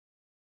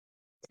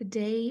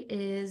Today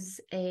is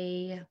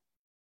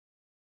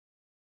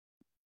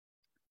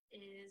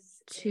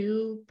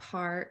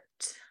two-part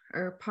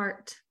or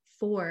part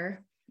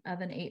 4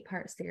 of an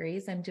 8-part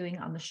series I'm doing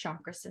on the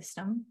chakra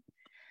system.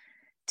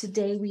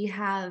 Today we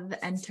have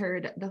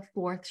entered the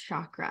 4th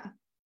chakra,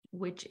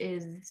 which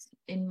is,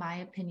 in my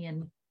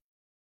opinion,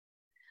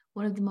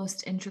 one of the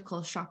most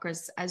integral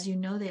chakras. As you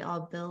know, they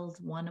all build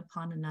one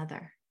upon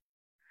another.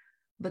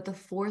 But the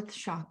 4th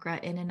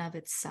chakra in and of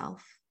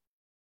itself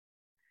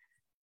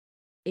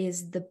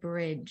is the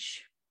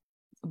bridge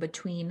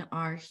between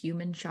our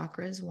human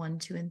chakras 1,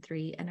 2, and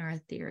 3 and our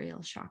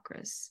ethereal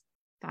chakras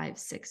 5,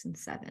 6, and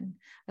 7.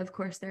 Of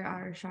course, there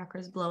are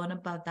chakras below and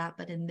above that,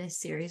 but in this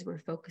series, we're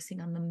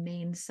focusing on the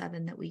main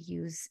 7 that we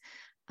use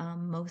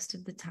most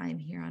of the time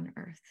here on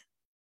Earth.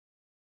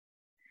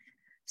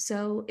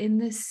 So in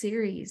this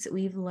series,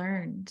 we've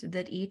learned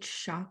that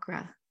each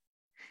chakra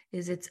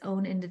is its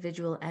own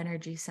individual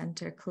energy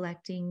center,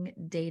 collecting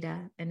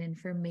data and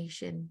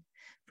information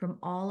from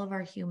all of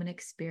our human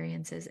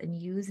experiences and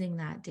using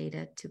that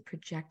data to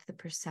project the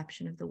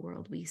perception of the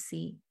world we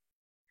see.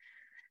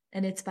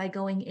 And it's by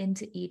going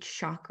into each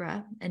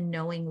chakra and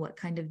knowing what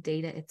kind of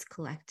data it's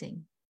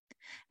collecting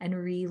and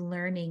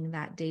relearning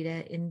that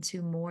data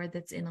into more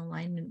that's in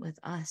alignment with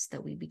us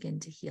that we begin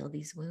to heal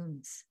these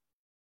wounds.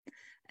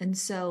 And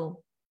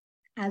so,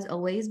 as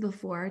always,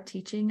 before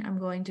teaching, I'm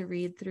going to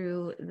read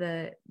through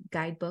the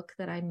guidebook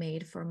that I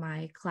made for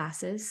my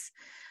classes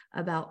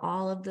about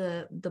all of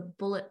the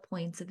bullet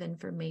points of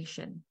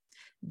information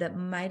that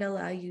might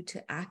allow you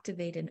to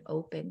activate and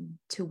open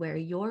to where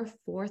your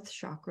 4th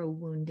chakra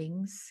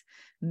woundings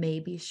may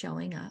be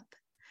showing up.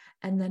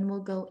 And then we'll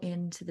go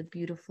into the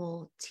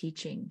beautiful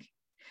teaching.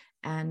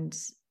 And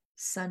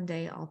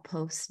Sunday, I'll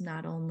post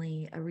not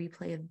only a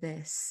replay of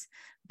this,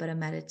 but a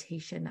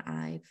meditation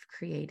I've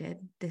created.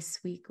 This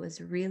week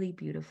was really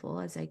beautiful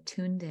as I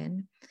tuned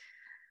in.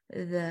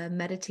 The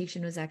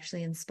meditation was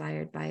actually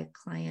inspired by a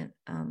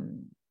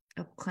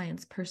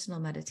client's personal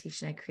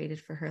meditation I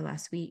created for her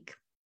last week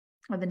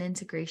of an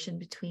integration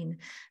between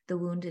the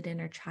wounded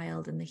inner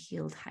child and the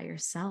healed higher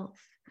self,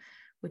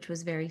 which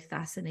was very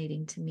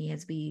fascinating to me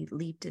as we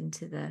leaped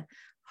into the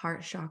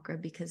heart chakra,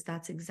 because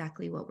that's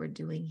exactly what we're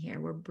doing here.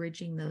 We're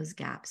bridging those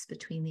gaps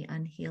between the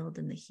unhealed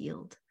and the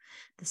healed,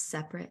 the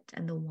separate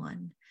and the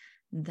one,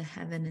 the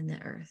heaven and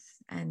the earth.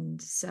 And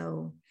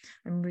so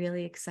I'm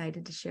really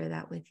excited to share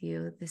that with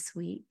you this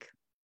week.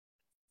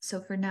 So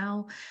for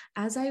now,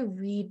 as I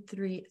read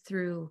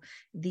through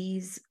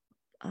these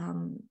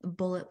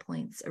bullet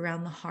points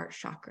around the heart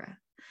chakra,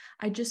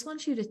 I just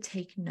want you to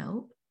take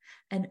note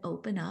and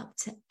open up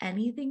to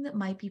anything that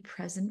might be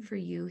present for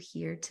you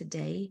here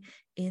today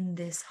in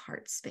this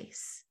heart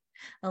space.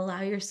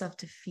 Allow yourself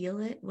to feel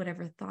it,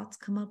 whatever thoughts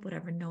come up,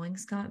 whatever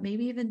knowings come up,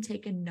 maybe even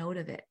take a note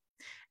of it.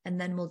 And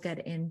then we'll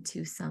get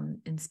into some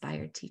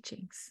inspired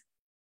teachings.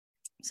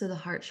 So the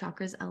heart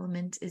chakra's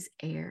element is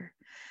air,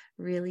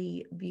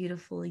 really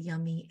beautiful,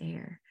 yummy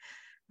air.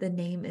 The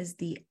name is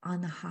the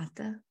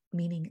Anahata,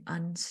 meaning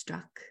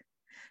unstruck.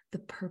 The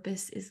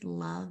purpose is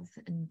love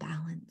and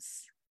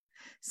balance.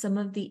 Some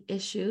of the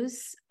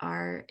issues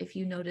are, if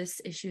you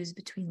notice, issues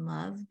between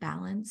love,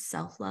 balance,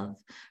 self-love,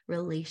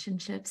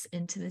 relationships,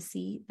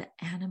 intimacy, the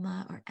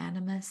anima or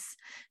animus,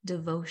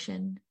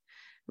 devotion,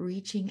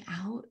 reaching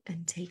out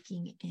and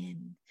taking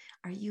in.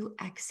 Are you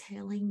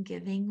exhaling,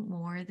 giving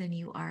more than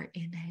you are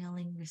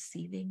inhaling,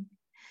 receiving?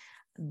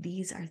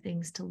 These are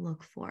things to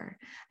look for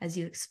as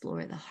you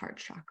explore the heart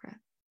chakra.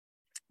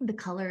 The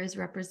color is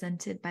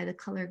represented by the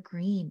color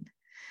green.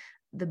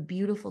 The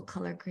beautiful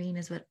color green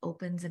is what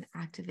opens and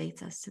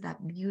activates us to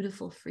that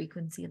beautiful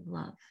frequency of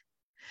love.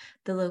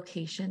 The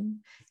location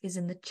is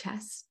in the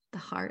chest, the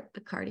heart, the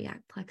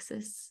cardiac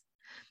plexus.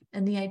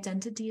 And the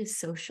identity is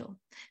social.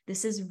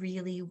 This is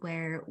really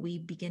where we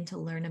begin to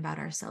learn about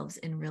ourselves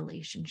in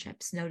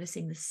relationships,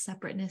 noticing the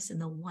separateness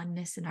and the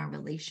oneness in our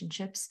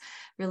relationships.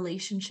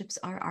 Relationships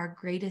are our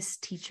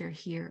greatest teacher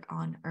here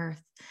on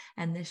earth.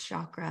 And this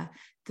chakra,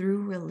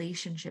 through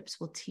relationships,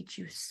 will teach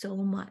you so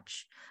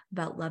much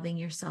about loving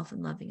yourself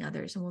and loving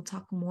others. And we'll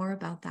talk more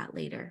about that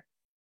later.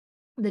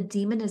 The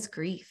demon is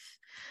grief,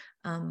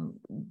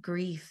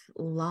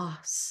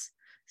 loss,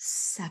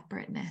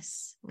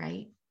 separateness,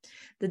 right?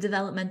 The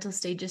developmental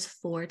stage is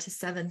 4 to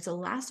 7. So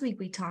last week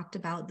we talked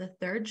about the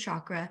 3rd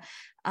chakra.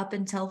 Up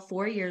until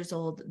 4 years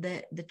old,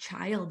 the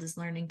child is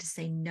learning to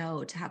say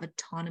no, to have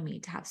autonomy,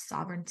 to have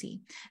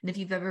sovereignty. And if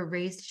you've ever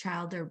raised a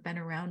child or been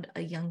around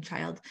a young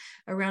child,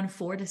 around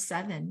 4 to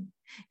 7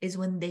 is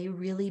when they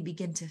really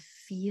begin to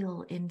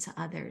feel into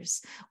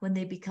others, when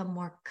they become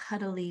more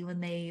cuddly, when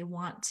they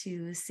want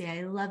to say,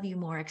 I love you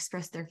more,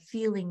 express their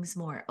feelings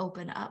more,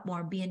 open up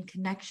more, be in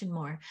connection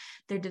more.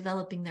 They're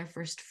developing their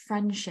first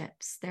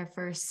friendships, their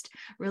first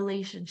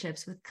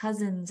relationships with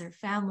cousins or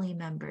family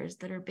members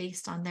that are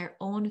based on their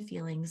own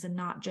feelings and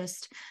not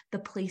just the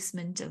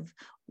placement of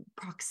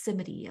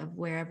proximity of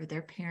wherever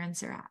their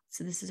parents are at.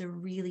 So this is a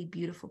really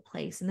beautiful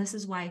place. And this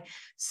is why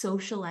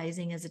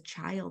socializing as a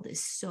child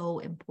is so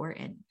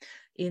important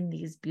in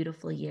these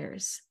beautiful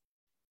years.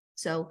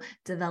 So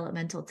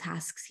developmental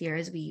tasks here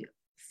as we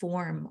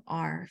form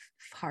our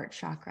heart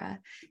chakra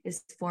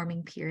is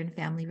forming peer and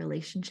family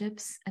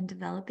relationships and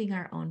developing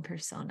our own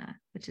persona,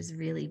 which is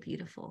really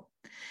beautiful.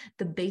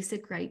 The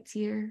basic rights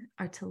here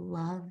are to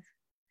love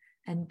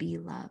and be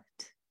loved.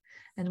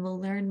 And we'll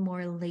learn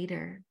more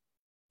later.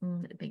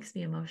 It makes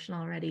me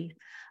emotional already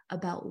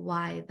about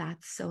why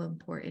that's so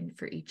important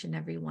for each and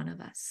every one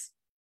of us.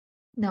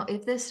 Now,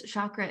 if this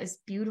chakra is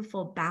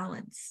beautiful,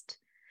 balanced,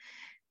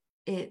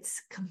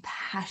 it's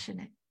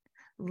compassionate,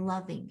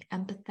 loving,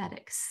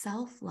 empathetic,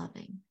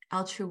 self-loving,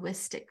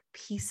 altruistic,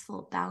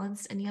 peaceful,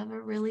 balanced, and you have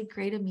a really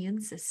great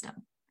immune system.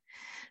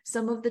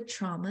 Some of the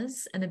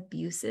traumas and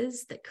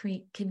abuses that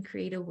can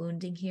create a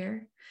wounding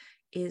here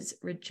is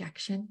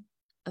rejection,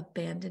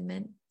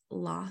 abandonment,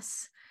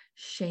 loss,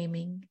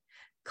 shaming,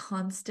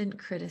 constant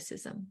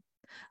criticism,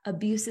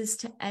 abuses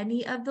to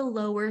any of the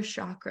lower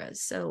chakras.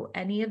 So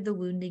any of the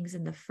woundings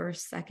in the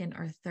first, second,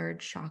 or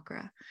third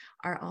chakra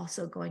are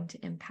also going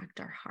to impact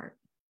our heart.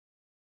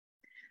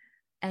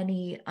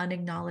 Any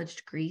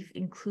unacknowledged grief,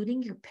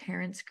 including your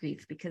parents'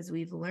 grief, because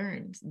we've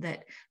learned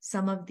that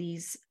some of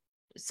these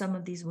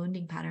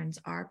wounding patterns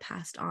are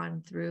passed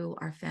on through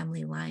our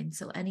family line.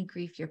 So any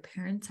grief your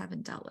parents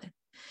haven't dealt with.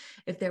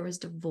 If there was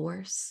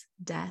divorce,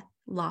 death,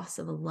 loss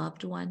of a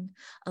loved one,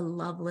 a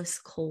loveless,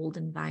 cold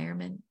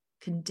environment,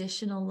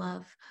 conditional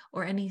love,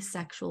 or any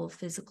sexual,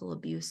 physical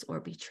abuse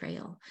or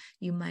betrayal,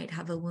 you might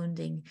have a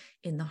wounding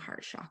in the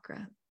heart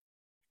chakra.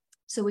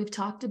 So we've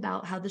talked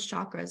about how the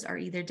chakras are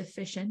either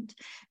deficient,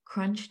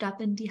 crunched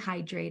up and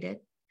dehydrated,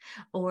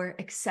 or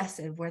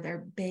excessive, where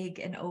they're big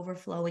and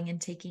overflowing and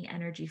taking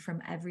energy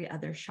from every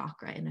other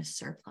chakra in a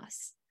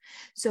surplus.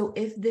 So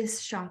if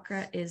this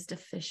chakra is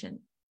deficient,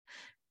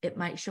 it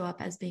might show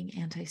up as being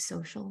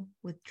antisocial,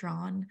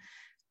 withdrawn,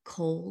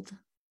 cold,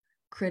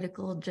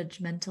 critical,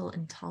 judgmental,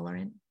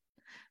 intolerant,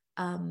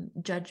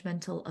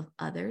 judgmental of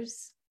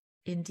others,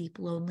 in deep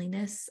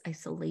loneliness,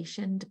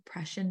 isolation,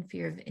 depression,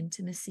 fear of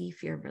intimacy,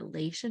 fear of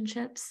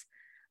relationships,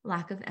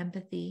 lack of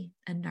empathy,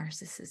 and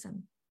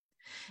narcissism.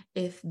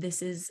 If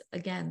this is,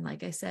 again,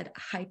 like I said,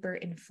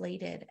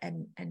 hyperinflated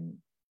and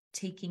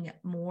taking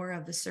more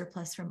of the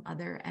surplus from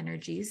other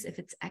energies, if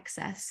it's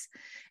excess,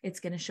 it's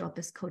going to show up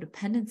as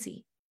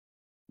codependency,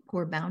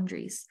 poor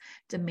boundaries,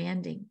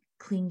 demanding,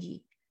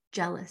 clingy,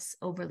 jealous,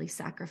 overly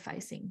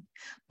sacrificing.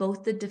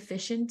 Both the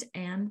deficient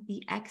and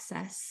the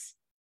excess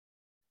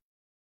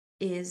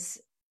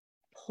is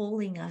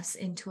pulling us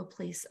into a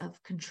place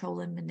of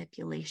control and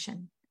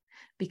manipulation,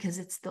 because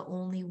it's the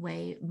only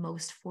way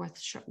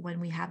when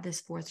we have this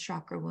fourth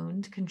chakra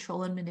wound,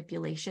 control and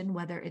manipulation,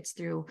 whether it's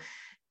through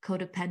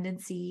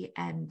codependency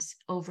and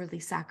overly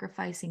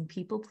sacrificing,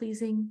 people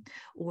pleasing,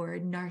 or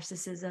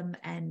narcissism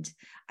and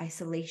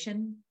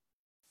isolation,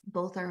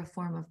 both are a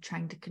form of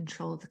trying to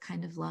control the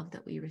kind of love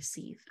that we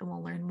receive. And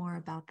we'll learn more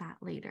about that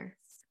later.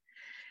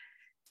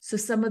 So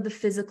some of the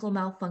physical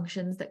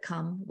malfunctions that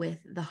come with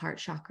the heart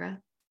chakra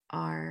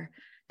are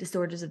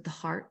disorders of the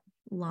heart,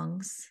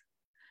 lungs,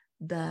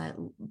 the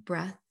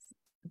breath,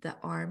 the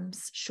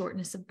arms,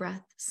 shortness of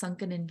breath,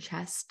 sunken in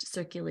chest,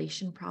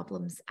 circulation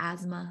problems,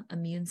 asthma,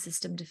 immune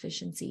system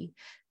deficiency,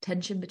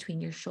 tension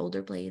between your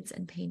shoulder blades,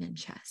 and pain in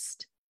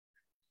chest.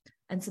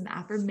 And some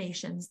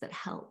affirmations that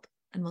help,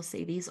 and we'll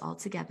say these all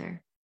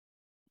together.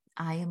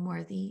 I am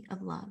worthy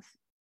of love.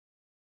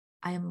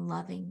 I am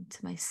loving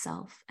to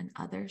myself and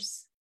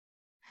others.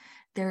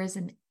 There is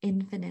an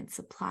infinite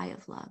supply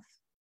of love,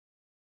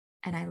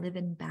 and I live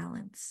in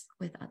balance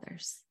with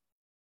others.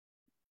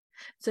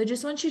 So I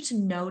just want you to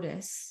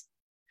notice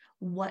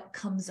what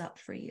comes up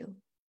for you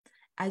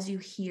as you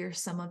hear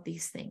some of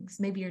these things.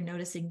 Maybe you're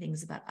noticing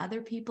things about other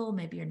people.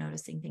 Maybe you're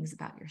noticing things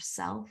about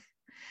yourself.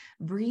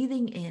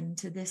 Breathing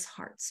into this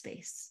heart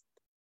space.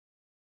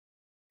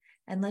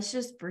 And let's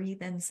just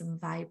breathe in some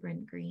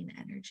vibrant green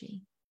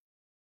energy.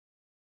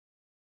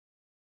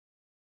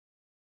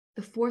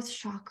 The fourth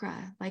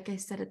chakra, like I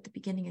said at the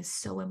beginning, is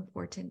so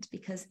important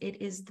because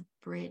it is the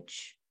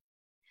bridge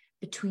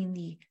between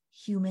the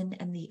human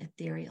and the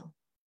ethereal.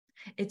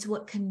 It's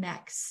what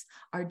connects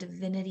our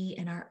divinity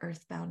and our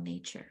earthbound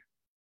nature.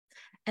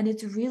 And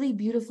it's really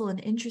beautiful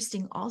and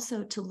interesting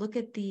also to look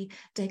at the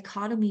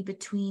dichotomy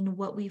between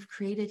what we've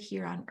created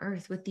here on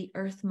earth with the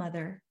Earth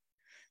Mother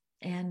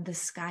and the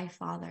Sky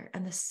Father,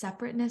 and the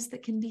separateness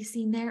that can be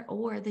seen there,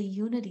 or the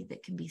unity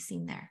that can be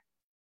seen there.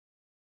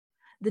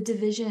 The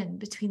division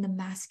between the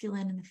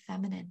masculine and the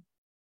feminine.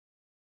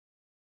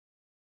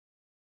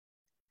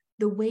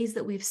 The ways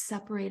that we've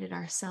separated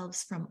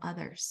ourselves from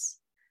others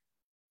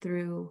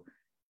through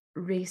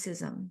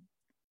racism,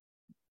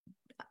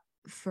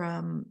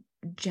 from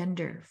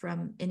gender,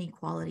 from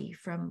inequality,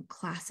 from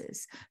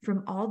classes,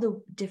 from all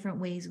the different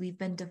ways we've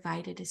been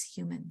divided as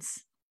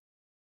humans.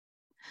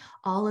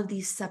 All of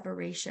these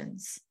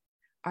separations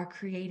are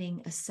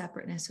creating a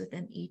separateness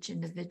within each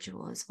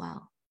individual as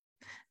well.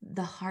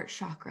 The heart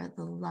chakra,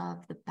 the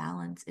love, the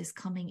balance is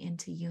coming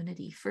into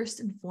unity. First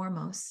and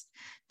foremost,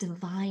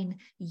 divine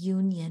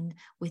union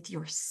with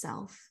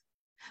yourself,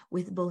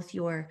 with both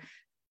your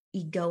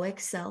egoic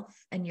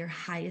self and your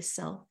highest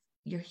self,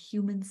 your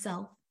human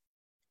self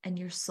and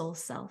your soul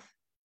self.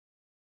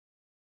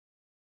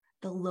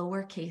 The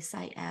lowercase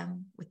I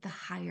am with the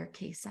higher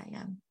case I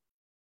am,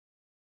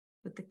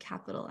 with the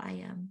capital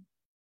I am.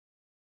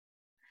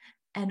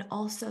 And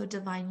also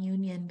divine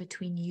union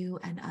between you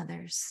and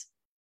others,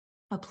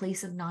 a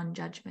place of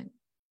non-judgment.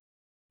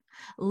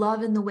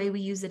 Love, in the way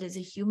we use it as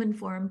a human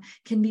form,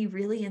 can be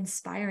really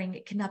inspiring.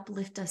 It can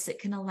uplift us. It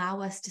can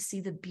allow us to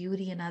see the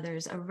beauty in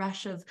others, a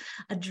rush of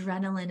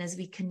adrenaline as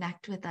we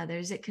connect with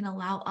others. It can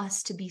allow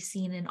us to be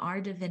seen in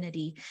our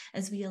divinity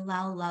as we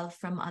allow love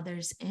from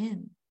others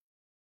in.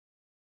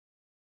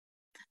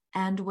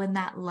 And when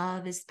that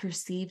love is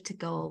perceived to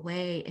go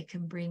away, it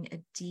can bring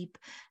a deep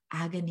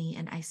agony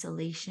and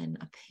isolation,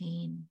 a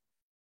pain.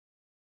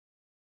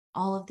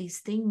 All of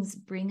these things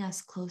bring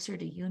us closer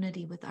to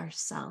unity with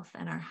ourself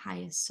and our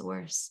highest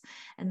source.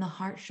 And the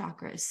heart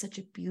chakra is such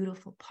a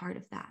beautiful part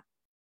of that.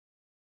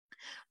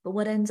 But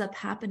what ends up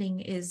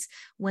happening is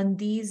when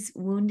these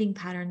wounding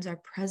patterns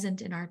are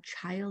present in our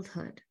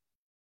childhood,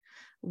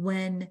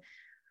 when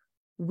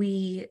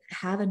we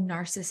have a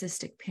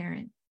narcissistic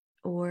parent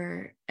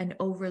or an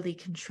overly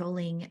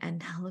controlling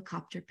and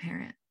helicopter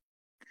parent,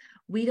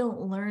 we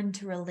don't learn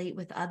to relate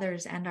with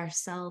others and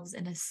ourselves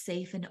in a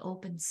safe and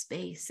open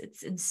space.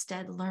 It's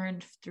instead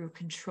learned through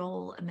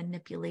control and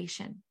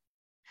manipulation.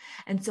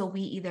 And so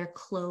we either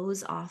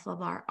close off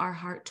of our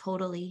heart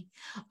totally,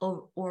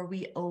 or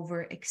we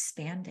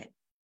overexpand it.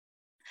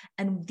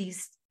 And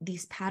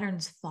these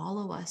patterns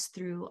follow us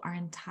through our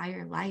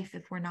entire life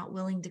if we're not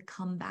willing to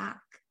come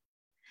back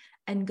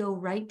and go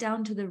right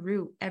down to the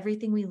root,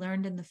 everything we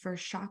learned in the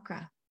first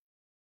chakra.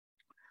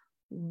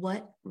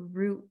 What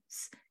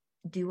roots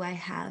do I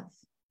have?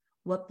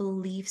 What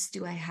beliefs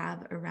do I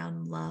have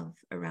around love,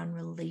 around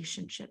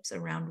relationships,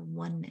 around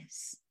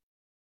oneness?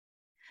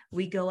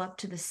 We go up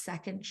to the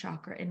second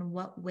chakra. In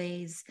what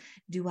ways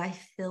do I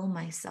fill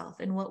myself?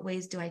 In what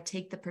ways do I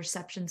take the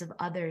perceptions of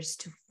others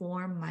to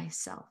form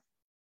myself?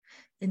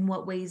 In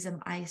what ways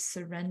am I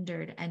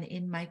surrendered and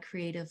in my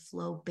creative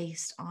flow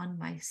based on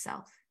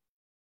myself?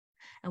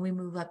 And we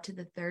move up to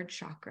the third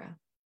chakra.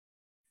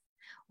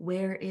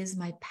 Where is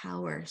my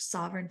power,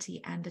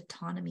 sovereignty, and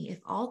autonomy? If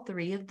all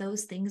three of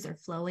those things are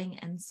flowing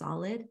and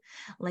solid,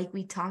 like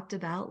we talked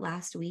about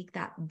last week,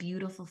 that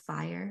beautiful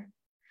fire,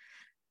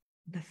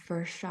 the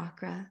first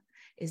chakra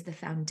is the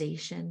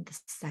foundation. The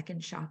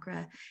second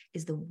chakra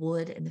is the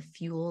wood and the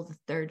fuel. The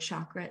third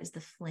chakra is the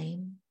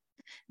flame.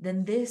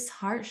 Then this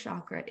heart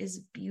chakra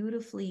is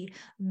beautifully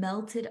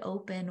melted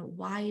open,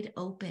 wide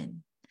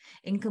open,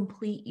 in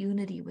complete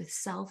unity with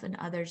self and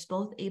others,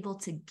 both able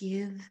to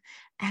give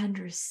and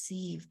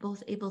receive,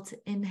 both able to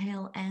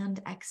inhale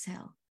and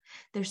exhale.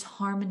 There's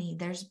harmony,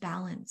 there's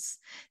balance,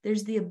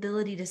 there's the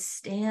ability to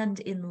stand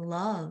in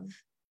love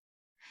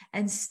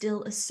and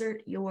still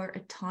assert your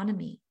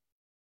autonomy.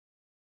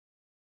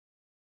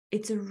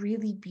 It's a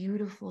really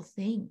beautiful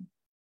thing.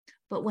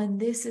 But when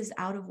this is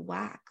out of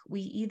whack,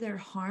 we either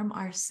harm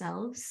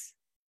ourselves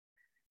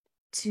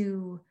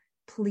to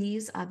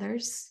please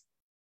others,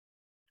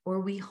 or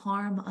we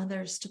harm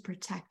others to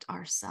protect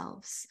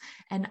ourselves.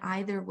 And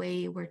either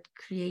way, we're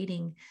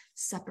creating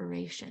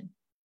separation.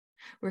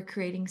 We're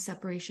creating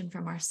separation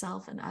from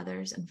ourselves and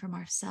others, and from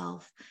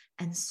ourselves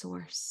and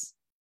source.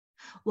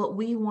 What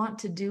we want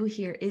to do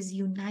here is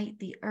unite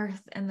the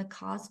earth and the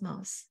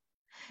cosmos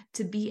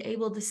to be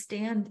able to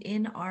stand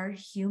in our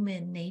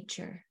human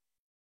nature,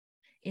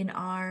 in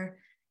our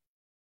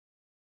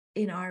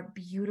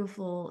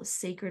beautiful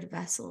sacred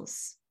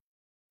vessels,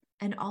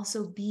 and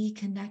also be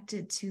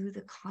connected to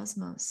the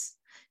cosmos,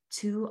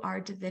 to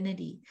our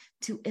divinity,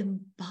 to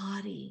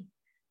embody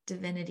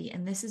divinity.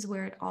 And this is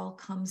where it all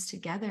comes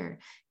together,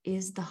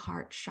 is the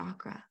heart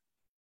chakra.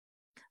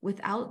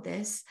 Without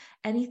this,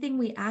 anything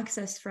we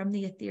access from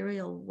the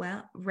ethereal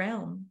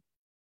realm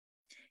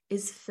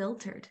is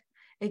filtered.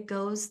 It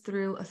goes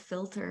through a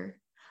filter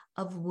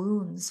of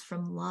wounds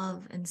from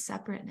love and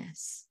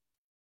separateness.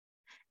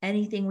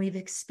 Anything we've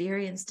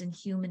experienced in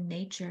human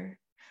nature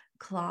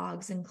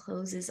clogs and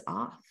closes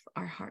off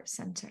our heart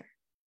center.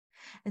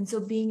 And so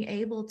being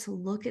able to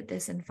look at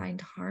this and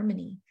find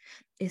harmony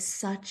is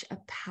such a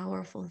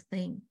powerful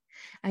thing.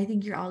 I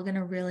think you're all going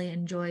to really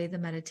enjoy the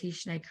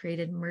meditation I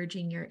created,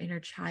 merging your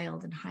inner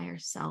child and higher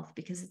self,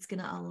 because it's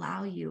going to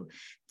allow you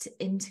to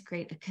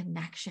integrate a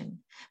connection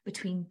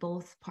between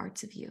both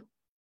parts of you.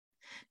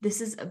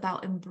 This is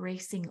about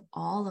embracing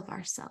all of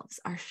ourselves,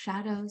 our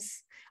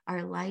shadows,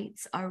 our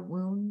lights, our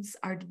wounds,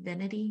 our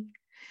divinity,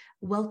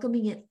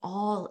 welcoming it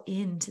all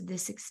into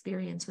this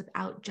experience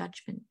without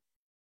judgment,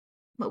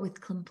 but with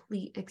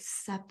complete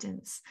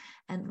acceptance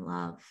and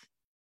love.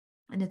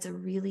 And it's a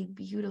really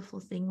beautiful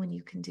thing when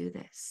you can do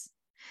this.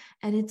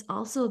 And it's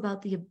also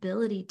about the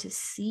ability to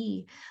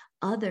see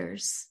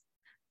others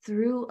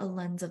through a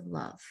lens of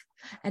love.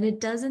 And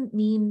it doesn't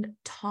mean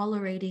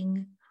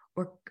tolerating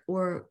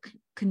or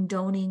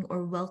condoning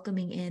or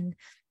welcoming in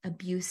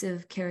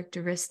abusive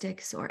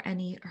characteristics or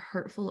any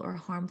hurtful or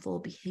harmful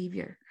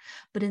behavior,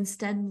 but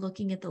instead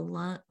looking at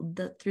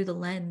through the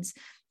lens.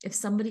 If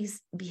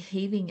somebody's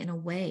behaving in a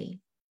way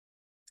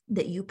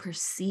that you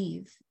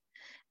perceive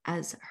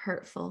as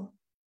hurtful,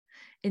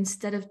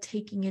 instead of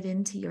taking it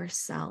into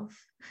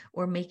yourself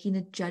or making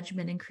a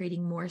judgment and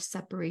creating more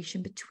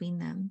separation between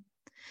them,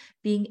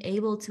 being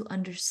able to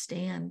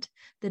understand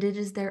that it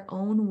is their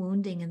own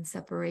wounding and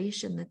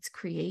separation that's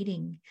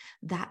creating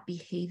that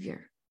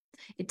behavior.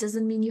 It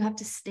doesn't mean you have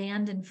to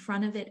stand in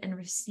front of it and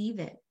receive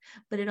it,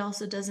 but it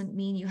also doesn't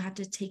mean you have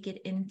to take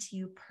it into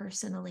you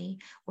personally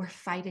or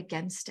fight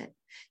against it.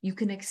 You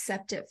can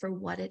accept it for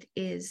what it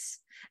is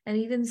and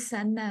even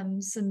send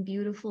them some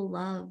beautiful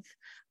love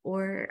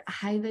or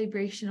high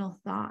vibrational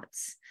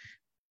thoughts.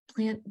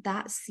 Plant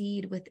that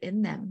seed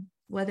within them,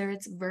 whether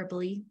it's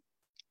verbally,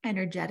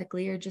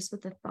 energetically, or just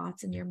with the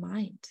thoughts in your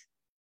mind.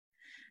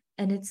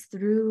 And it's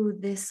through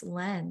this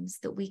lens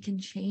that we can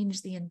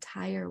change the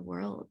entire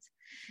world.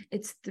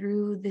 It's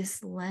through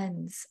this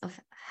lens of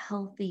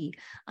healthy,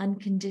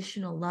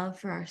 unconditional love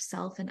for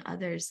ourselves and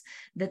others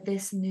that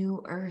this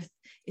new earth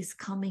is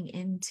coming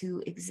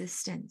into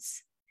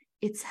existence.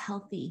 It's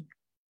healthy.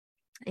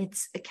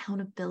 It's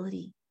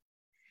accountability.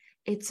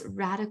 It's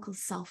radical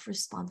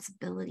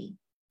self-responsibility.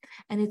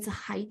 And it's a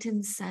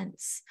heightened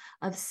sense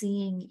of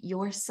seeing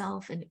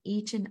yourself and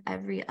each and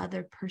every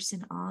other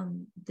person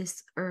on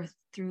this earth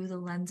through the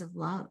lens of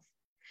love.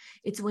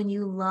 It's when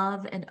you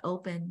love and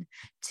open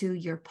to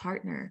your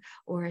partner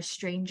or a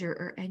stranger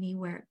or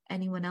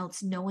anyone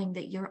else, knowing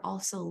that you're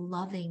also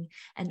loving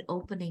and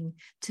opening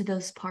to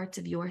those parts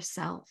of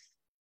yourself.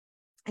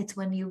 It's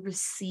when you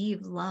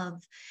receive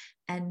love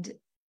and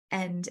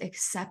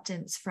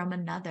acceptance from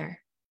another.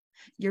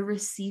 You're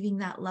receiving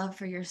that love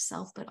for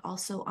yourself, but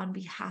also on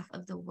behalf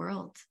of the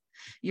world.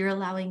 You're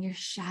allowing your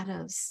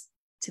shadows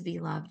to be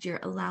loved.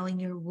 You're allowing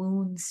your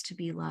wounds to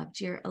be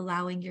loved. You're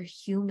allowing your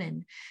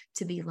human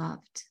to be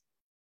loved.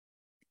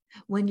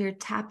 When you're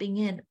tapping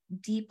in,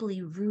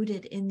 deeply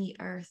rooted in the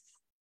earth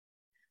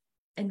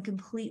and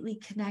completely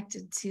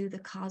connected to the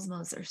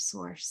cosmos or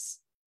source,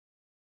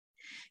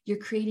 you're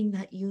creating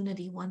that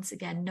unity once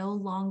again, no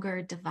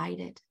longer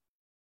divided.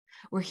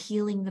 We're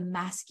healing the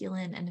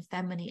masculine and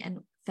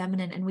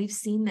feminine. And we've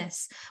seen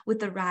this with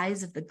the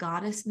rise of the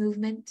goddess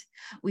movement.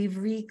 We've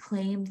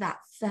reclaimed that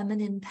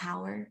feminine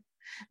power,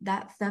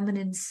 that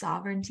feminine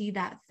sovereignty,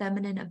 that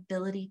feminine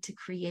ability to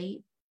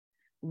create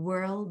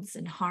worlds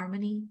in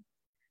harmony.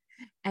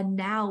 And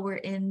now we're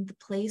in the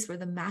place where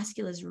the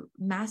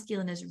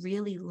masculine is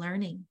really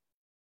learning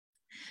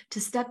to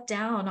step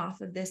down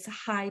off of this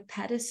high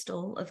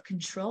pedestal of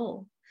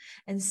control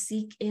and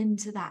seek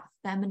into that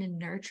feminine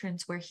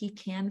nurturance where he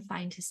can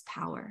find his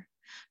power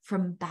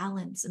from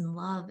balance and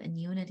love and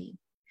unity.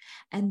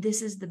 And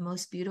this is the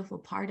most beautiful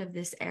part of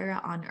this era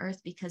on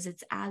earth, because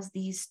it's as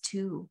these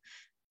two,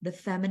 the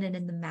feminine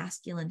and the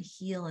masculine,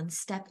 heal and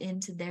step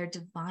into their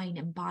divine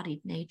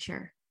embodied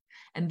nature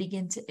and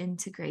begin to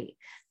integrate,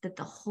 that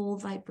the whole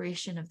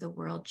vibration of the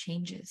world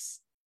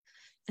changes.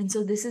 And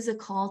so this is a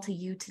call to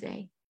you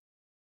today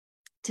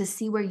to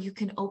see where you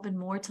can open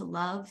more to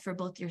love for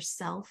both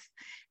yourself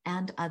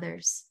and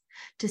others,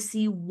 to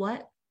see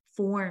what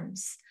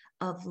forms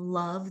of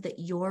love that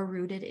you're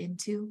rooted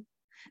into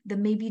that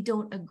maybe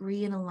don't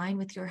agree and align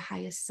with your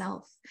highest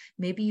self.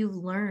 Maybe you've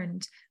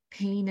learned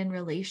pain in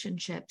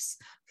relationships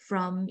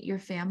from your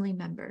family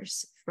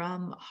members,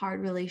 from hard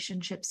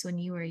relationships when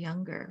you were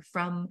younger,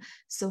 from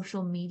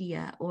social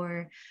media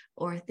or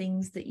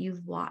things that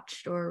you've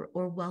watched or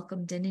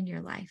welcomed in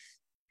your life.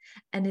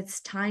 And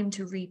it's time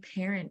to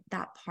reparent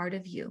that part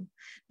of you,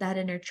 that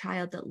inner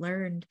child that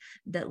learned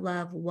that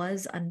love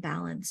was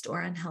unbalanced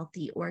or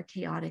unhealthy or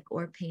chaotic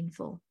or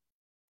painful,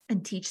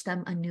 and teach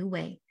them a new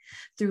way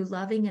through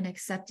loving and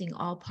accepting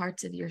all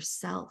parts of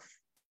yourself,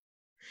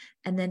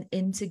 and then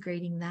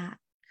integrating that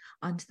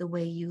onto the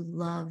way you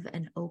love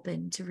and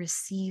open to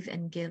receive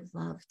and give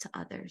love to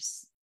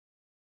others.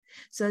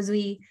 So as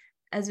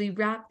we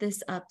wrap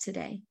this up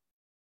today,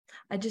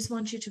 I just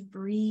want you to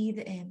breathe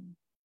in,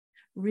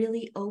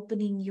 really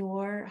opening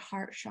your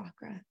heart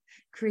chakra,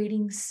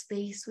 creating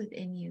space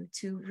within you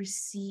to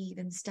receive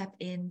and step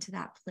into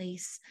that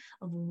place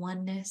of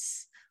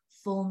oneness,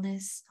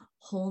 fullness,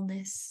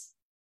 wholeness.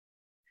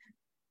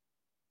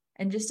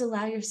 And just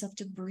allow yourself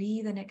to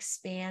breathe and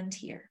expand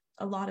here.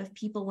 A lot of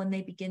people, when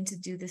they begin to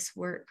do this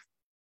work,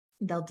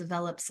 they'll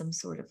develop some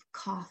sort of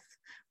cough,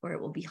 or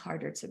it will be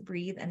harder to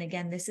breathe. And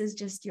again, this is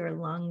just your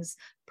lungs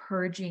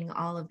purging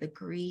all of the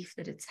grief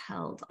that it's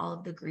held, all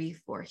of the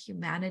grief for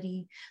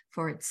humanity,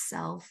 for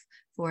itself,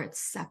 for its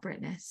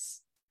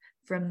separateness,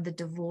 from the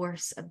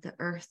divorce of the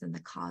earth and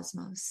the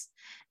cosmos.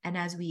 And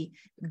as we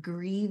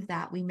grieve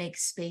that, we make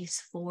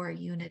space for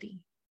unity.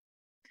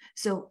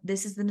 So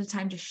this isn't a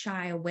time to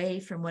shy away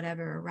from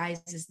whatever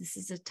arises. This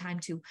is a time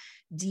to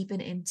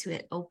deepen into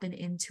it, open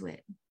into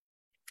it,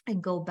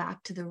 and go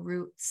back to the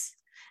roots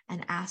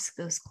and ask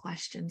those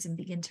questions and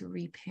begin to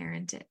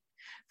reparent it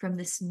from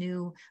this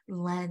new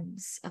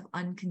lens of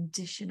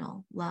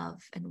unconditional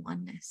love and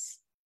oneness.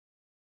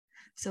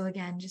 So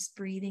again, just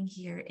breathing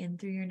here in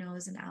through your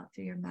nose and out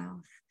through your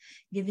mouth,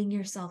 giving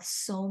yourself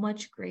so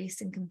much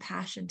grace and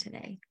compassion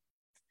today.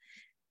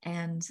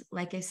 And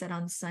like I said,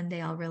 on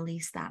Sunday, I'll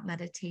release that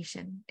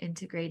meditation,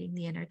 integrating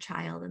the inner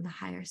child and the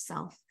higher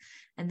self,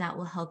 and that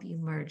will help you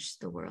merge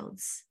the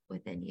worlds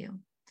within you.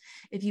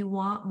 If you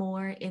want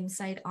more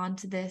insight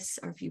onto this,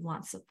 or if you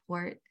want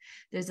support,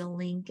 there's a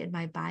link in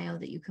my bio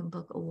that you can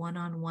book a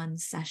one-on-one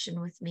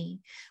session with me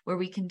where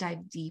we can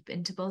dive deep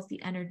into both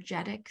the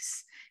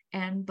energetics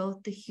and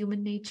both the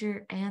human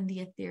nature and the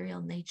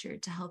ethereal nature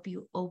to help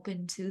you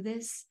open to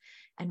this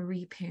and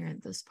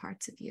reparent those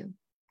parts of you.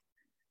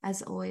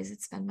 As always,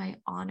 it's been my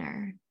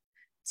honor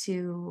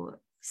to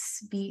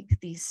speak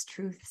these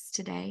truths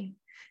today.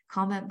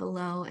 Comment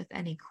below if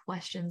any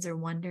questions or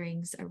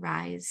wonderings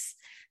arise.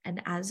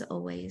 And as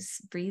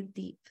always, breathe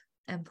deep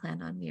and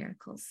plan on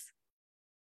miracles.